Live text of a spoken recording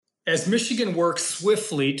As Michigan works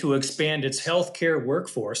swiftly to expand its healthcare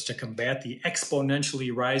workforce to combat the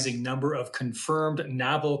exponentially rising number of confirmed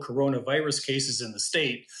novel coronavirus cases in the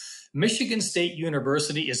state, Michigan State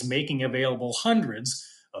University is making available hundreds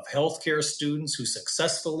of healthcare students who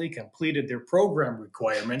successfully completed their program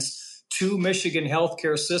requirements to Michigan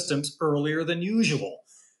healthcare systems earlier than usual.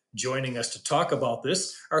 Joining us to talk about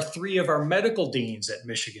this are three of our medical deans at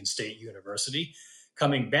Michigan State University.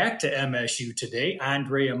 Coming back to MSU today,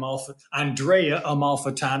 Andrea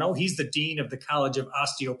Amalfitano. He's the Dean of the College of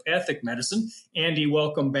Osteopathic Medicine. Andy,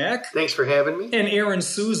 welcome back. Thanks for having me. And Aaron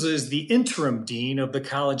Souza is the Interim Dean of the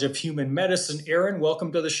College of Human Medicine. Aaron,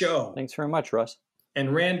 welcome to the show. Thanks very much, Russ.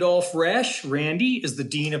 And Randolph Rash, Randy, is the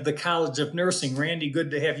Dean of the College of Nursing. Randy, good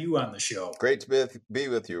to have you on the show. Great to be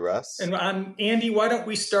with you, Russ. And Andy, why don't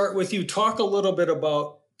we start with you? Talk a little bit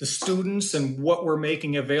about the students and what we're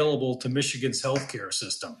making available to Michigan's healthcare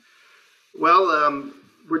system. Well,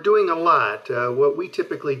 we're doing a lot. What we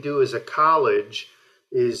typically do as a college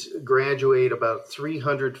is graduate about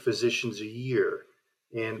 300 physicians a year.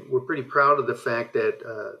 And we're pretty proud of the fact that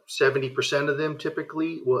 70% of them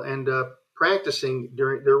typically will end up practicing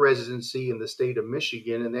during their residency in the state of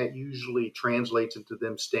Michigan, and that usually translates into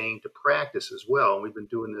them staying to practice as well. And we've been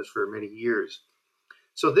doing this for many years.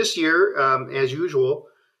 So this year, as usual,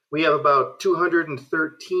 we have about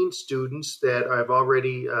 213 students that I've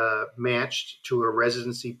already matched to a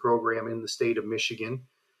residency program in the state of Michigan.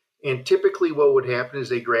 And typically what would happen is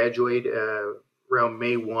they graduate around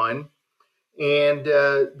May 1. And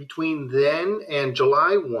between then and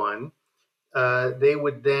July 1, they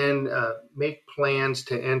would then make plans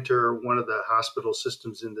to enter one of the hospital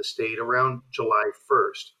systems in the state around July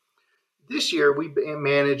 1st. This year, we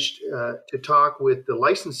managed to talk with the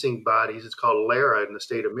licensing bodies, it's called LARA in the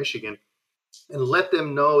state of Michigan, and let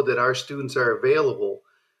them know that our students are available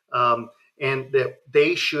and that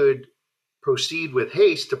they should proceed with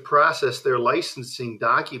haste to process their licensing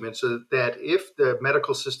documents so that if the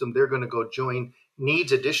medical system they're going to go join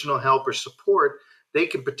needs additional help or support, they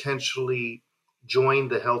can potentially join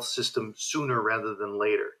the health system sooner rather than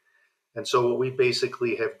later. And so what we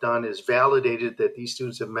basically have done is validated that these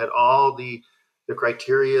students have met all the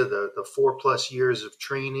criteria, the 4+ years of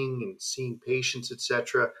training and seeing patients, et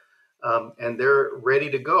cetera, and they're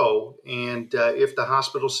ready to go. And if the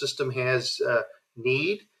hospital system has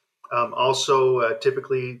need, also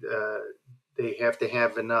typically they have to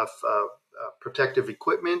have enough protective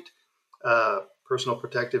equipment, personal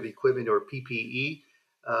protective equipment or PPE.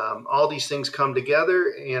 All these things come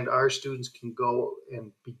together and our students can go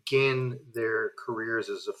and begin their careers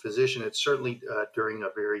as a physician. It's certainly during a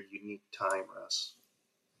very unique time, Russ.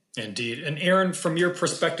 Indeed. And Aaron, from your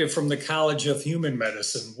perspective from the College of Human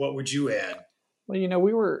Medicine, what would you add? Well,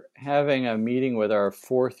 we were having a meeting with our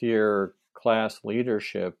fourth year class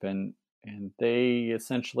leadership and they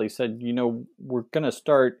essentially said, we're going to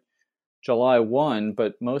start July 1,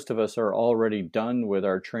 but most of us are already done with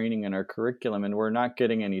our training and our curriculum, and we're not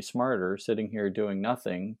getting any smarter sitting here doing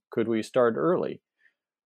nothing. Could we start early?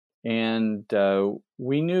 And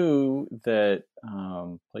we knew that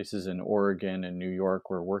places in Oregon and New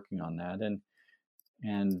York were working on that.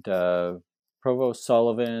 And Provost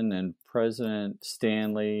Sullivan and President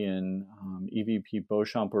Stanley and EVP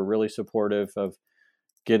Beauchamp were really supportive of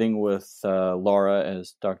getting with Laura,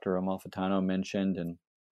 as Dr. Amalfitano mentioned, and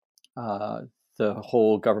the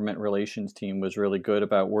whole government relations team was really good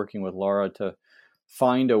about working with Laura to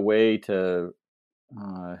find a way to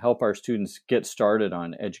help our students get started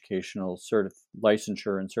on educational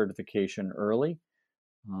licensure and certification early.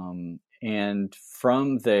 And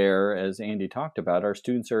from there, as Andy talked about, our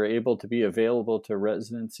students are able to be available to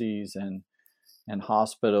residencies and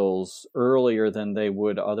hospitals earlier than they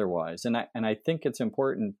would otherwise. And I think it's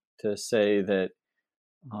important to say that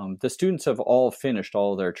the students have all finished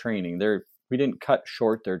all their training. We didn't cut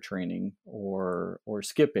short their training or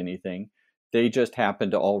skip anything. They just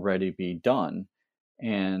happened to already be done.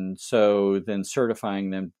 And so then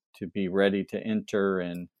certifying them to be ready to enter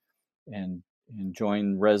and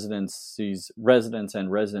join residents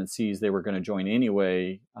and residencies they were going to join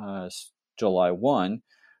anyway, July 1,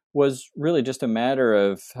 was really just a matter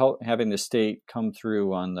of having the state come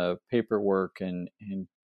through on the paperwork and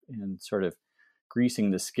sort of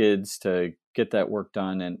greasing the skids to get that work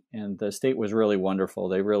done. And the state was really wonderful.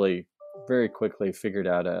 They really very quickly figured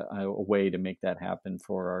out a way to make that happen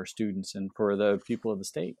for our students and for the people of the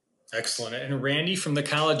state. Excellent. And Randy, from the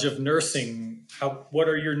College of Nursing, what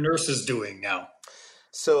are your nurses doing now?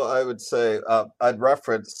 So I would say I'd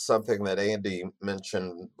reference something that Andy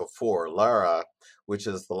mentioned before. LARA, which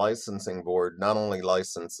is the licensing board, not only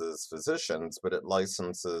licenses physicians, but it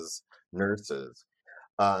licenses nurses.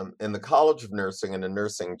 In the College of Nursing and in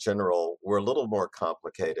nursing general, we're a little more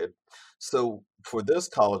complicated. So for this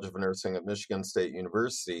College of Nursing at Michigan State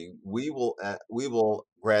University, we will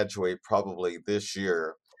graduate probably this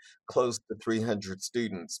year close to 300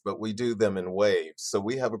 students, but we do them in waves. So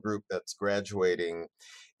we have a group that's graduating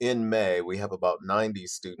in May. We have about 90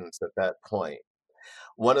 students at that point.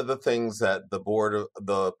 One of the things that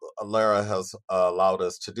the Lara has allowed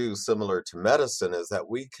us to do, similar to medicine, is that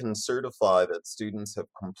we can certify that students have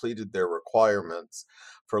completed their requirements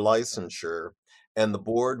for licensure, and the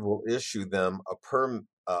board will issue them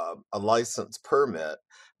a license permit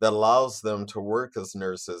that allows them to work as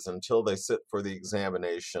nurses until they sit for the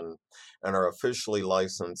examination and are officially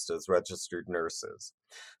licensed as registered nurses.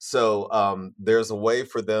 So there's a way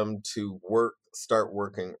for them to start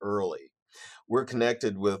working early. We're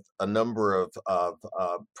connected with a number of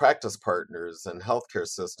practice partners and healthcare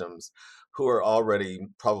systems who are already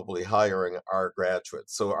probably hiring our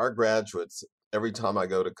graduates. So our graduates, every time I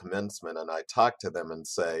go to commencement and I talk to them and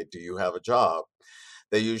say, "Do you have a job?"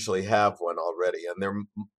 They usually have one already. And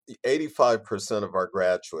 85% of our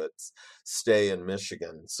graduates stay in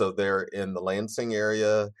Michigan. So they're in the Lansing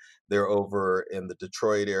area, they're over in the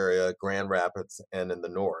Detroit area, Grand Rapids, and in the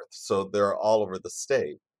north. So they're all over the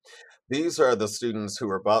state. These are the students who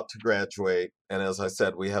are about to graduate, and as I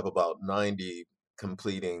said, we have about 90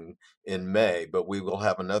 completing in May, but we will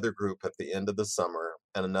have another group at the end of the summer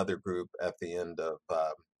and another group at the end of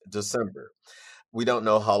December. We don't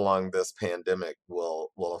know how long this pandemic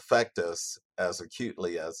will affect us as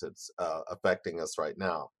acutely as it's affecting us right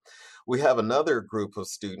now. We have another group of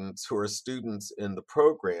students who are students in the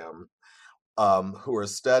program who are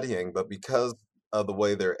studying, but because of the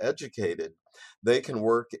way they're educated, they can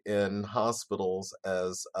work in hospitals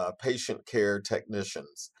as patient care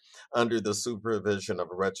technicians under the supervision of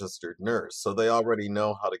a registered nurse. So they already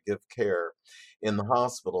know how to give care in the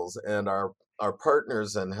hospitals. And our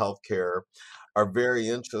partners in healthcare are very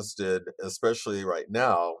interested, especially right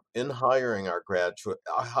now, in hiring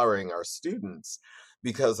our students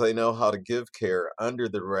because they know how to give care under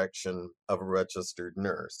the direction of a registered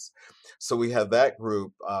nurse. So we have that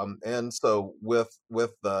group, and so with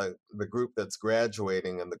the group that's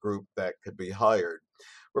graduating and the group that could be hired,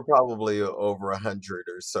 we're probably over 100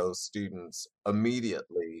 or so students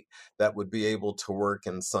immediately that would be able to work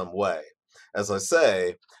in some way. As I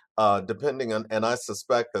say, depending on, and I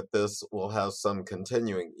suspect that this will have some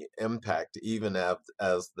continuing impact even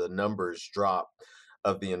as the numbers drop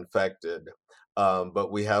of the infected.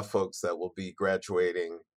 But we have folks that will be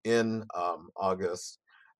graduating in August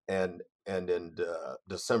and in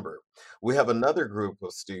December. We have another group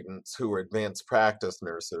of students who are advanced practice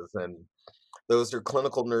nurses, and those are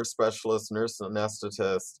clinical nurse specialists, nurse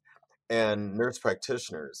anesthetists, and nurse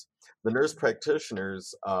practitioners. The nurse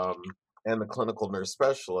practitioners and the clinical nurse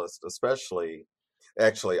specialists, especially,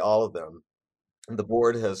 actually all of them, the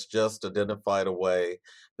board has just identified a way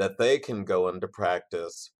that they can go into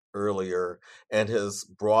practice earlier and has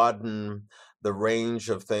broadened the range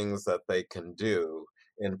of things that they can do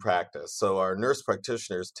in practice. So our nurse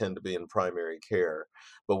practitioners tend to be in primary care,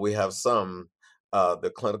 but we have some,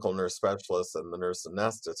 the clinical nurse specialists and the nurse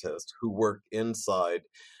anesthetist, who work inside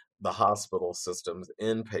the hospital systems,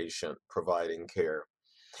 inpatient, providing care.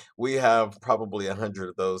 We have probably 100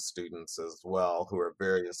 of those students as well who are at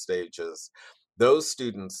various stages. Those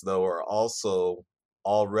students, though, are also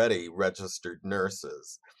already registered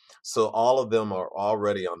nurses. So all of them are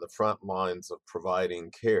already on the front lines of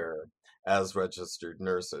providing care as registered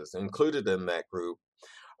nurses. Included in that group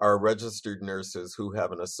are registered nurses who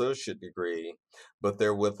have an associate degree, but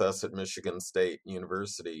they're with us at Michigan State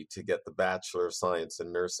University to get the Bachelor of Science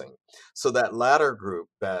in Nursing. So that latter group,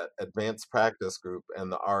 that advanced practice group,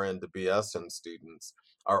 and the RN to BSN students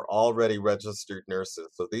are already registered nurses.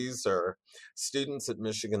 So these are students at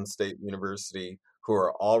Michigan State University who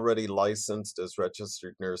are already licensed as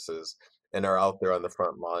registered nurses and are out there on the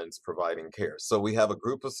front lines providing care. So we have a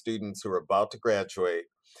group of students who are about to graduate.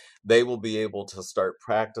 They will be able to start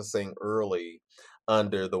practicing early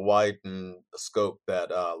under the widened scope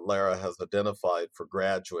that Lara has identified for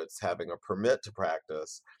graduates having a permit to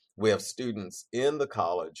practice. We have students in the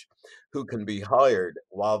college who can be hired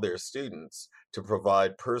while they're students to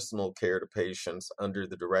provide personal care to patients under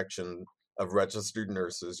the direction of registered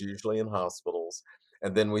nurses, usually in hospitals.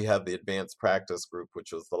 And then we have the advanced practice group,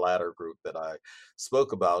 which was the latter group that I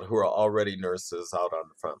spoke about, who are already nurses out on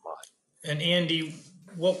the front line. And Andy,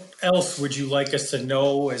 what else would you like us to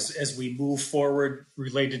know as we move forward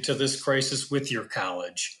related to this crisis with your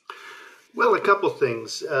college? Well, a couple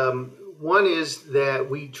things. One is that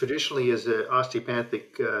we traditionally, as an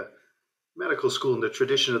osteopathic medical school and the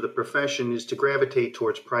tradition of the profession is to gravitate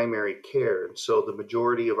towards primary care. And so the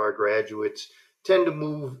majority of our graduates tend to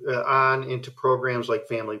move on into programs like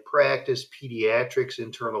family practice, pediatrics,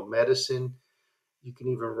 internal medicine. You can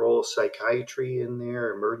even roll psychiatry in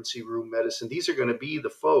there, emergency room medicine. These are going to be the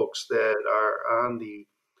folks that are on the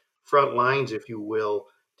front lines, if you will,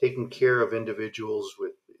 taking care of individuals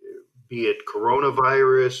with, be it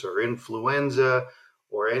coronavirus or influenza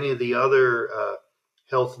or any of the other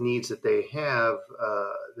health needs that they have,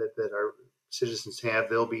 that our citizens have.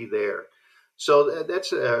 They'll be there. So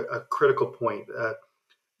that's a critical point.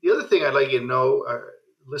 The other thing I'd like you to know, our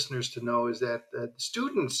listeners to know, is that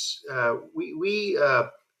students, we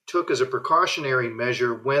took as a precautionary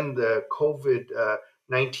measure when the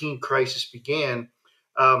COVID-19 crisis began.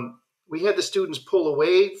 We had the students pull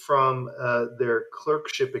away from their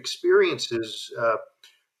clerkship experiences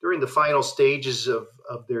during the final stages of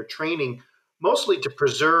their training, mostly to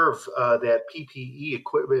preserve that PPE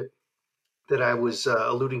equipment that I was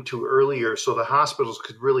alluding to earlier, so the hospitals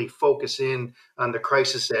could really focus in on the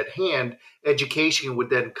crisis at hand. Education would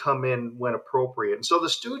then come in when appropriate. And so the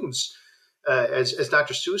students, as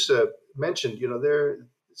Dr. Sousa mentioned,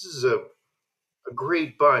 this is a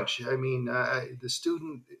great bunch. I mean, the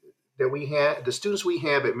students we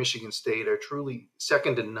have at Michigan State are truly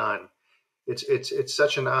second to none. It's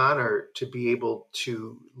such an honor to be able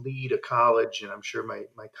to lead a college, and I'm sure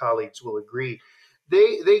my colleagues will agree.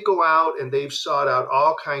 They go out and they've sought out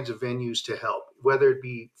all kinds of venues to help, whether it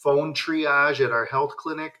be phone triage at our health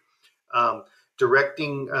clinic,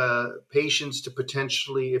 directing patients to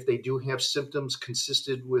potentially, if they do have symptoms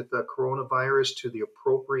consistent with coronavirus, to the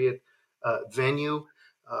appropriate venue.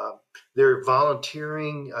 They're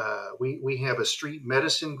volunteering. We have a street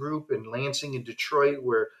medicine group in Lansing and Detroit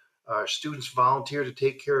where our students volunteer to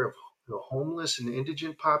take care of the homeless and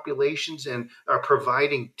indigent populations and are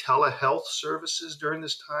providing telehealth services during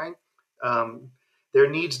this time. Their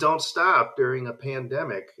needs don't stop during a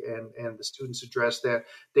pandemic, and the students address that.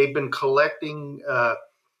 They've been collecting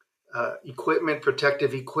equipment,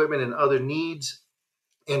 protective equipment, and other needs,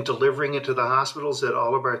 and delivering it to the hospitals at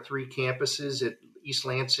all of our 3 campuses, at East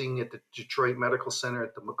Lansing, at the Detroit Medical Center,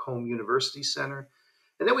 at the Macomb University Center.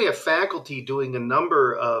 And then we have faculty doing a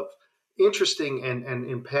number of interesting and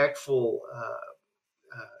impactful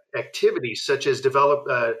activities, such as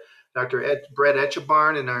Dr. Brett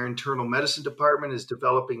Etchebarn in our internal medicine department is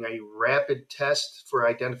developing a rapid test for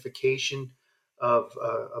identification of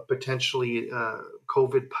potentially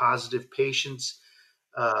COVID positive patients,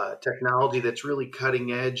 technology that's really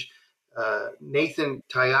cutting edge. Nathan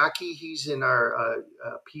Tayaki, he's in our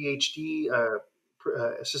PhD,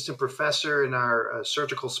 assistant professor in our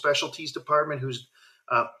surgical specialties department, who's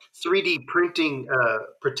 3D printing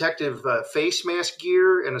protective face mask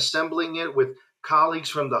gear and assembling it with colleagues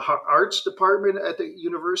from the arts department at the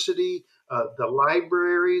university, the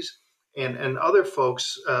libraries, and other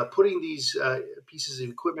folks, putting these pieces of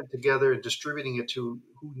equipment together and distributing it to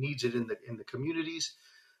who needs it in the communities.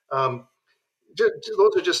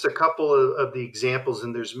 Those are just a couple of the examples,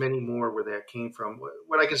 and there's many more where that came from.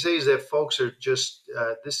 What I can say is that folks are just,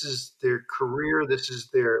 this is their career, this is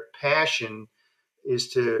their passion, is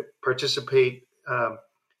to participate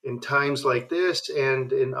in times like this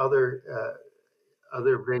and in other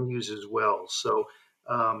venues as well. So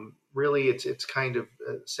really, it's kind of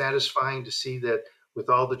satisfying to see that with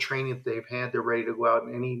all the training that they've had, they're ready to go out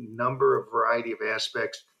in any number of variety of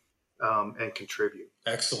aspects and contribute.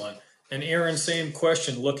 Excellent. And Aaron, same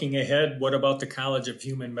question. Looking ahead, what about the College of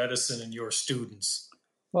Human Medicine and your students?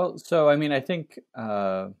 Well, so I mean, I think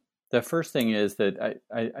the first thing is that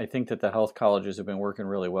I think that the health colleges have been working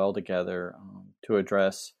really well together to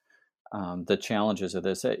address the challenges of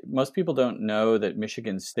this. Most people don't know that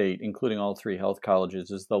Michigan State, including all 3 health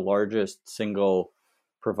colleges, is the largest single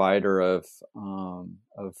provider of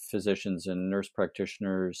physicians and nurse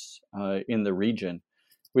practitioners in the region,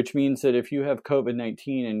 which means that if you have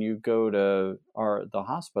COVID-19 and you go to the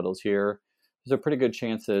hospitals here, there's a pretty good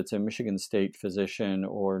chance that it's a Michigan State physician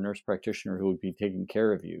or nurse practitioner who would be taking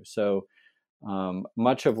care of you. So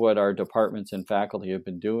much of what our departments and faculty have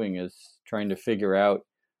been doing is trying to figure out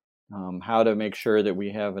how to make sure that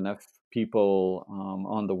we have enough people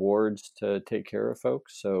on the wards to take care of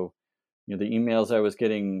folks. So, the emails I was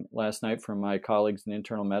getting last night from my colleagues in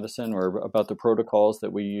internal medicine were about the protocols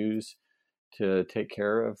that we use to take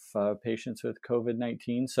care of patients with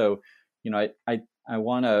COVID-19. So, I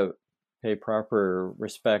want to pay proper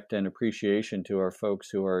respect and appreciation to our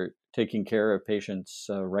folks who are taking care of patients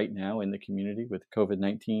right now in the community with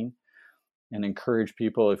COVID-19, and encourage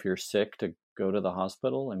people, if you're sick, to go to the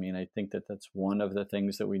hospital. I mean, I think that that's one of the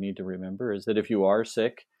things that we need to remember, is that if you are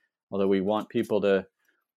sick, although we want people to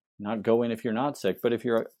not go in if you're not sick, but if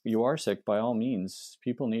you are sick, by all means,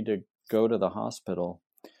 people need to go to the hospital.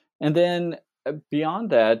 And then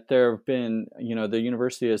beyond that, there have been, the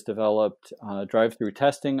university has developed drive-through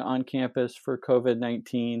testing on campus for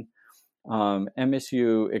COVID-19.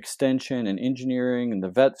 MSU Extension and Engineering and the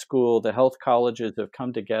vet school, the health colleges have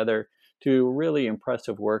come together to really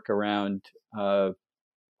impressive work around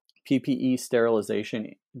PPE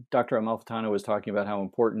sterilization. Dr. Amalfitano was talking about how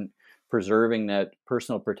important preserving that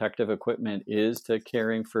personal protective equipment is to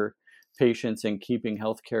caring for patients and keeping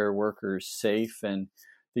healthcare workers safe. And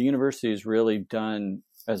the university has really done,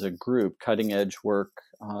 as a group, cutting edge work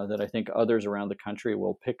that I think others around the country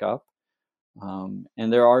will pick up.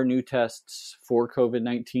 And there are new tests for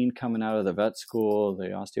COVID-19 coming out of the vet school,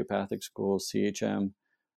 the osteopathic school, CHM.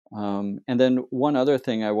 And then one other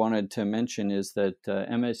thing I wanted to mention is that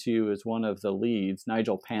MSU is one of the leads.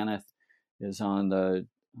 Nigel Paneth is on the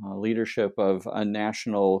leadership of a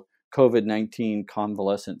national COVID-19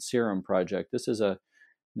 convalescent serum project. This is a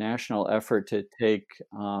national effort to take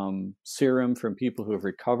serum from people who have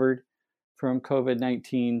recovered from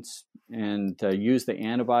COVID-19 and use the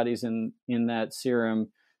antibodies in that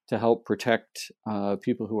serum to help protect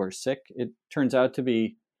people who are sick. It turns out to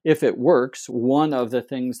be, if it works, one of the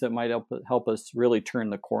things that might help us really turn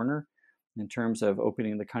the corner in terms of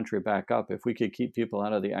opening the country back up. If we could keep people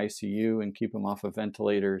out of the ICU and keep them off of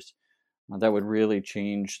ventilators, that would really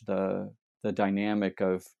change the dynamic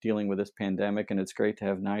of dealing with this pandemic. And it's great to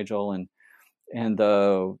have Nigel and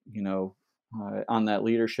on that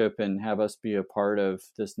leadership and have us be a part of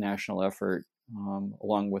this national effort,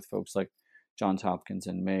 along with folks like Johns Hopkins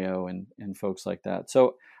and Mayo and folks like that.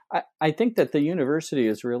 So I think that the university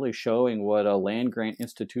is really showing what a land-grant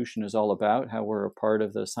institution is all about, how we're a part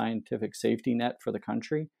of the scientific safety net for the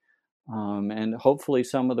country. And hopefully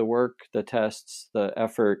some of the work, the tests, the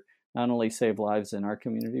effort, not only save lives in our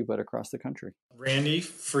community, but across the country. Randy,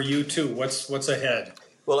 for you too, what's ahead?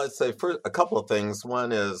 Well, I'd say for a couple of things.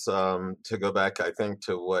 One is to go back, I think,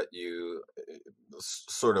 to what you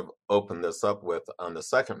sort of opened this up with on the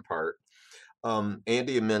second part.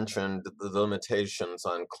 Andy mentioned the limitations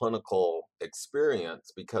on clinical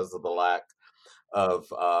experience because of the lack of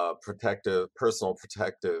personal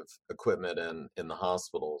protective equipment in the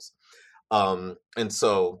hospitals. And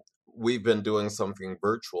so we've been doing something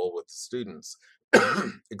virtual with the students,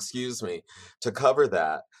 excuse me, to cover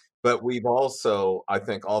that. But we've also, I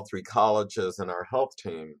think all three colleges and our health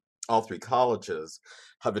team, all three colleges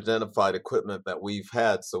have identified equipment that we've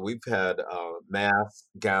had. So we've had masks,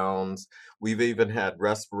 gowns, we've even had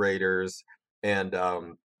respirators and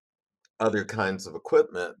other kinds of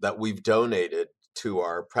equipment that we've donated to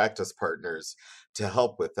our practice partners to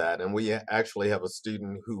help with that. And we actually have a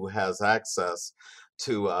student who has access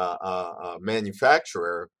to a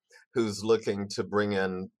manufacturer who's looking to bring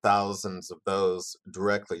in thousands of those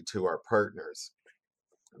directly to our partners.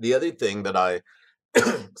 The other thing that I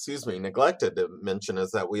neglected to mention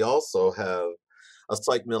is that we also have a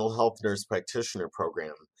psych mental health nurse practitioner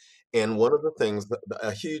program. And one of the things,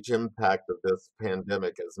 a huge impact of this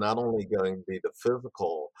pandemic is not only going to be the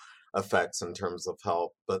physical effects in terms of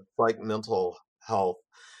health, but psych mental health,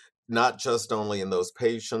 not just only in those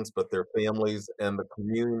patients, but their families and the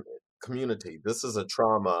community. This is a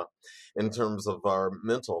trauma in terms of our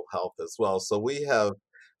mental health as well. So we have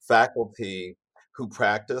faculty who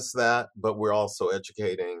practice that, but we're also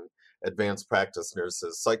educating advanced practice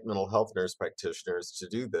nurses, psych mental health nurse practitioners to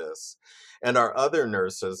do this. And our other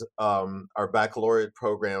nurses, our baccalaureate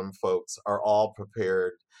program folks, are all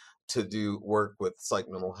prepared to do work with psych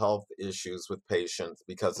mental health issues with patients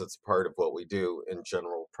because it's part of what we do in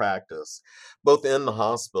general practice, both in the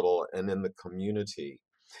hospital and in the community.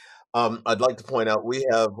 I'd like to point out we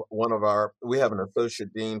have an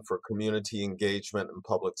associate dean for community engagement and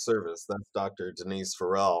public service. That's Dr. Denise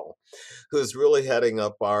Farrell, who's really heading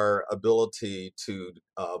up our ability to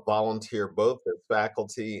volunteer both as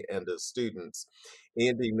faculty and as students.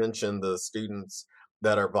 Andy mentioned the students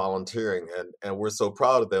that are volunteering, and we're so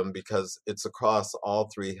proud of them because it's across all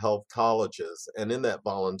three health colleges. And in that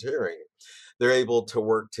volunteering, they're able to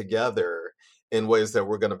work together in ways that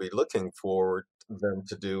we're going to be looking forward them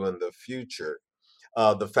to do in the future.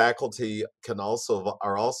 The faculty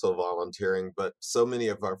are also volunteering, but so many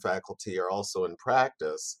of our faculty are also in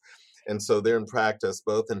practice. And so they're in practice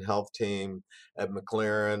both in health team, at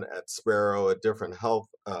McLaren, at Sparrow, at different health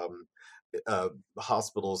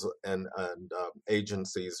hospitals and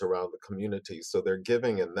agencies around the community. So they're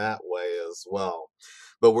giving in that way as well.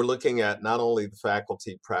 But we're looking at not only the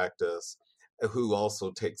faculty practice, who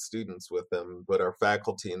also take students with them, but our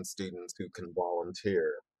faculty and students who can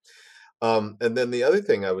volunteer. And then the other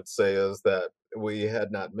thing I would say is that we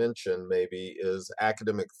had not mentioned maybe is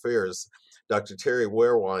academic affairs. Dr. Terry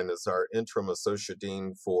Wehrwein is our interim associate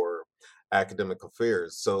dean for academic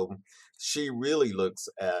affairs. So she really looks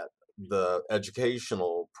at the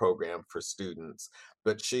educational program for students,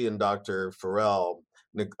 but she and Dr. Farrell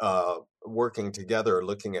working together,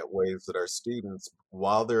 looking at ways that our students,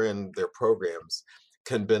 while they're in their programs,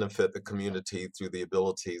 can benefit the community through the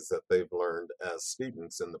abilities that they've learned as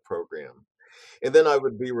students in the program. And then I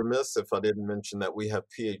would be remiss if I didn't mention that we have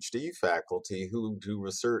PhD faculty who do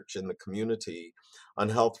research in the community on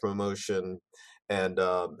health promotion and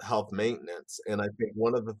health maintenance. And I think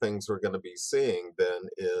one of the things we're going to be seeing then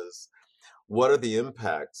is what are the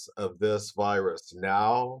impacts of this virus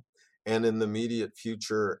now and in the immediate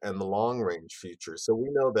future and the long range future. So we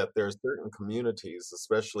know that there are certain communities,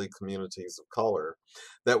 especially communities of color,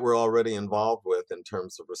 that we're already involved with in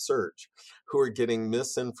terms of research, who are getting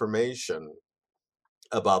misinformation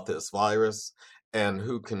about this virus and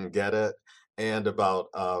who can get it, and about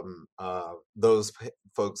those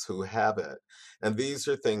folks who have it. And these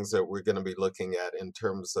are things that we're going to be looking at in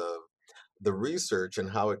terms of the research and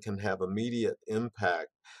how it can have immediate impact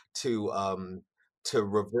to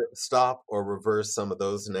stop or reverse some of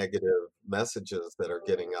those negative messages that are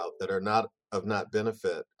getting out that are not of not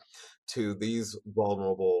benefit to these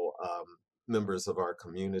vulnerable members of our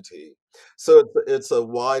community. So it's a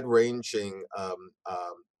wide-ranging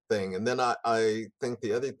thing. And then I think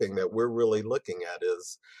the other thing that we're really looking at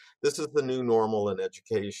is this is the new normal in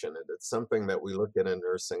education, and it's something that we look at in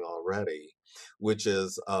nursing already, which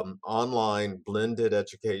is online blended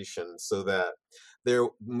education, so that they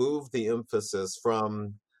move the emphasis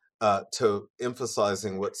from to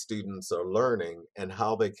emphasizing what students are learning and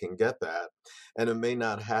how they can get that. And it may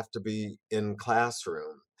not have to be in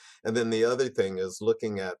classroom. And then the other thing is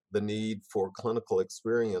looking at the need for clinical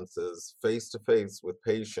experiences face to face with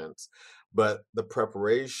patients, but the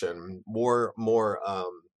preparation, more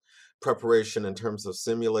preparation in terms of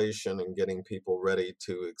simulation and getting people ready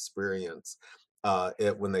to experience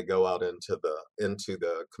it when they go out into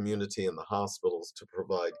the community and the hospitals to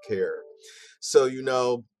provide care. So,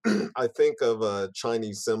 I think of a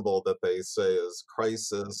Chinese symbol that they say is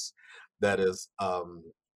crisis, that is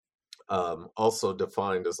also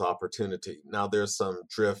defined as opportunity. Now, there's some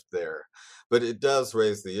drift there, but it does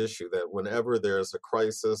raise the issue that whenever there's a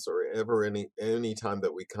crisis or ever any time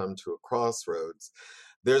that we come to a crossroads,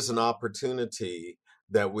 there's an opportunity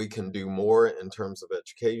that we can do more in terms of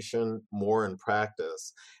education, more in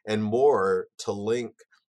practice, and more to link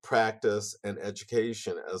practice and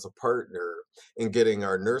education as a partner in getting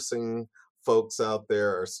our nursing folks out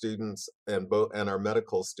there, our students, and our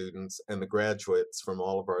medical students and the graduates from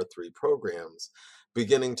all of our three programs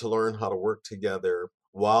beginning to learn how to work together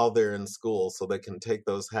while they're in school so they can take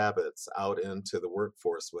those habits out into the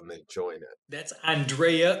workforce when they join it. That's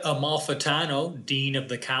Andrea Amalfitano, Dean of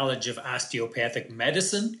the College of Osteopathic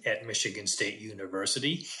Medicine at Michigan State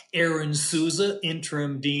University, Aaron Souza,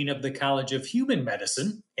 Interim Dean of the College of Human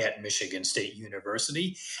Medicine at Michigan State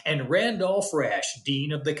University, and Randolph Rash,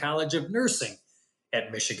 Dean of the College of Nursing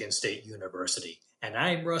at Michigan State University. And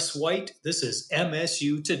I'm Russ White. This is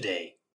MSU Today.